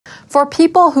For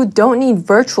people who don't need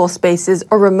virtual spaces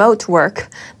or remote work,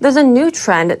 there's a new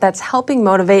trend that's helping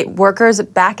motivate workers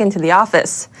back into the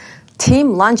office.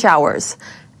 Team lunch hours.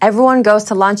 Everyone goes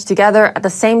to lunch together at the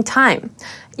same time,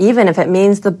 even if it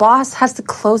means the boss has to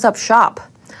close up shop.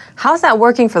 How's that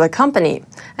working for the company?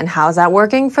 And how's that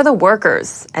working for the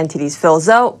workers? NTD's Phil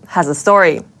Zoe has a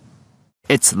story.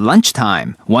 It's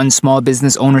lunchtime. One small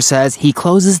business owner says he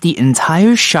closes the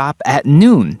entire shop at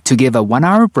noon to give a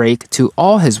 1-hour break to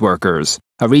all his workers.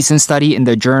 A recent study in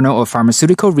the Journal of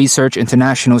Pharmaceutical Research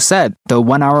International said the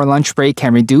 1-hour lunch break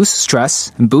can reduce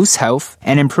stress, boost health,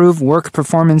 and improve work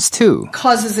performance too.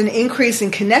 Causes an increase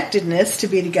in connectedness to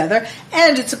be together,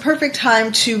 and it's a perfect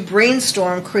time to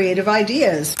brainstorm creative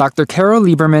ideas. Dr. Carole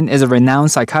Lieberman is a renowned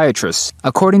psychiatrist.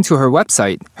 According to her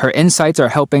website, her insights are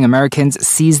helping Americans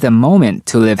seize the moment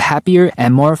to live happier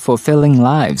and more fulfilling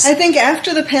lives. I think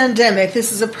after the pandemic,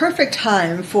 this is a perfect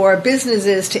time for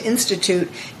businesses to institute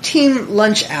team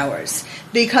lunch hours,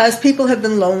 because people have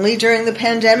been lonely during the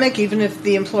pandemic. Even if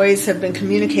the employees have been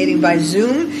communicating by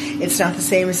Zoom, it's not the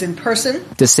same as in person.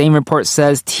 The same report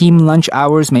says team lunch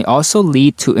hours may also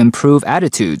lead to improved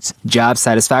attitudes, job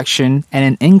satisfaction, and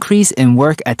an increase in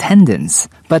work attendance.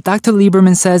 But Dr.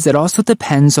 Lieberman says it also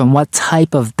depends on what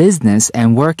type of business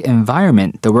and work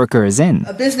environment the worker is in.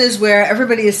 A business where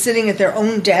everybody is sitting at their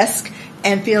own desk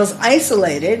and feels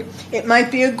isolated, it might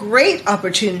be a great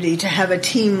opportunity to have a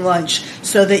team lunch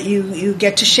so that you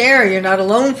get to share. You're not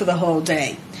alone for the whole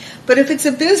day. But if it's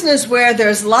a business where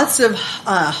there's lots of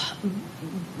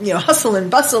hustle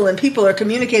and bustle and people are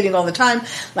communicating all the time,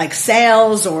 like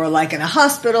sales or like in a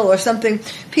hospital or something,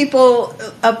 people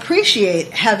appreciate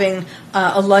having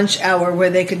a lunch hour where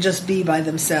they can just be by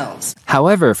themselves.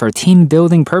 However, for team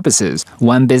building purposes,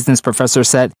 one business professor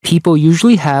said people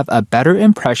usually have a better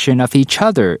impression of each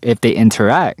other if they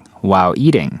interact while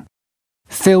eating.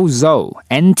 Phil Zoe,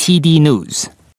 NTD News.